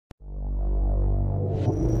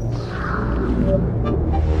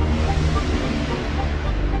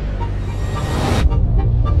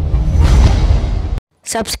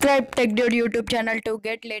Subscribe TechDude YouTube channel to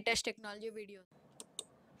get latest technology videos.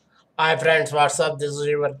 Hi friends, what's up? This is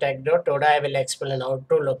your TechDude. Today I will explain how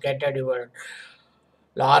to locate your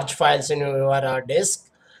large files in your hard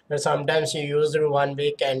disk. Sometimes you use it 1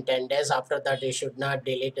 week and 10 days. After that, you should not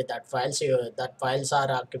delete that files. That files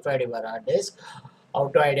are occupied your hard disk. How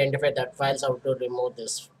to identify that files? How to remove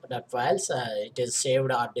that files? It is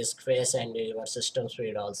saved hard disk space and your system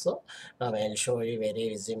speed also. Now I'll show you very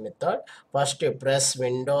easy method. First, you press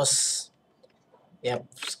Windows F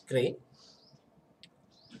screen.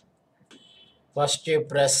 First, you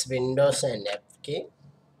press Windows and F key.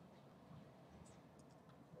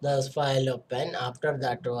 The file open. After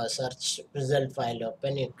that, search result file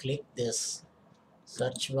open. You click this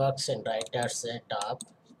search box and right hand side top.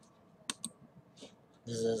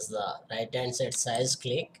 This is the right hand side size.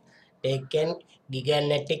 Click taken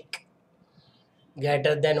giganetic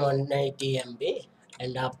greater than 180 MB,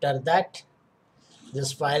 and after that,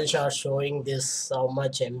 this files are showing this how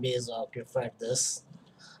much MB is occupied. This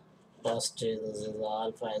first, this is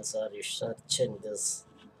all files are you search in this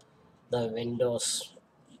the Windows.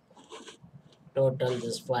 Total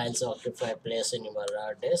these files occupy place in your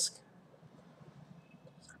hard disk.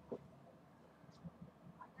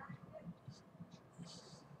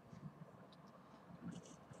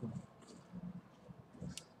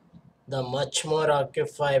 The much more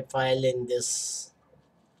occupied file in this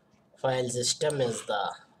file system is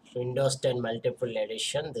the Windows 10 multiple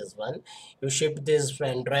edition. This one you ship this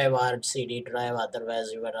pen drive or CD drive,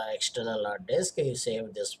 otherwise your external hard disk. You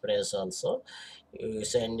save this place also. You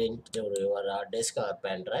send into your hard disk or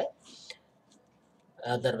pen drive.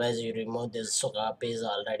 Otherwise, you remove this copies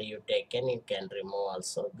already you taken. You can remove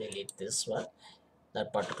also. Delete this one.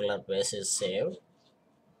 That particular place is saved.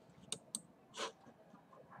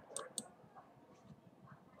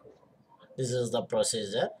 This is the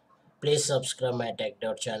procedure. Please subscribe my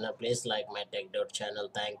TechDude channel. Please like my TechDude channel.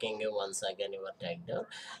 Thanking you once again, your TechDude.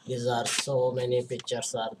 These are so many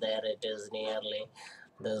pictures are there. It is nearly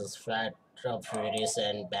this Fat of Furious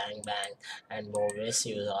and Bang Bang and movies.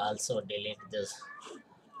 You also delete this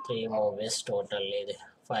 3 movies. Totally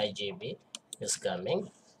 5 GB is coming.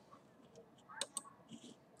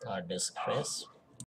 Hard disk space.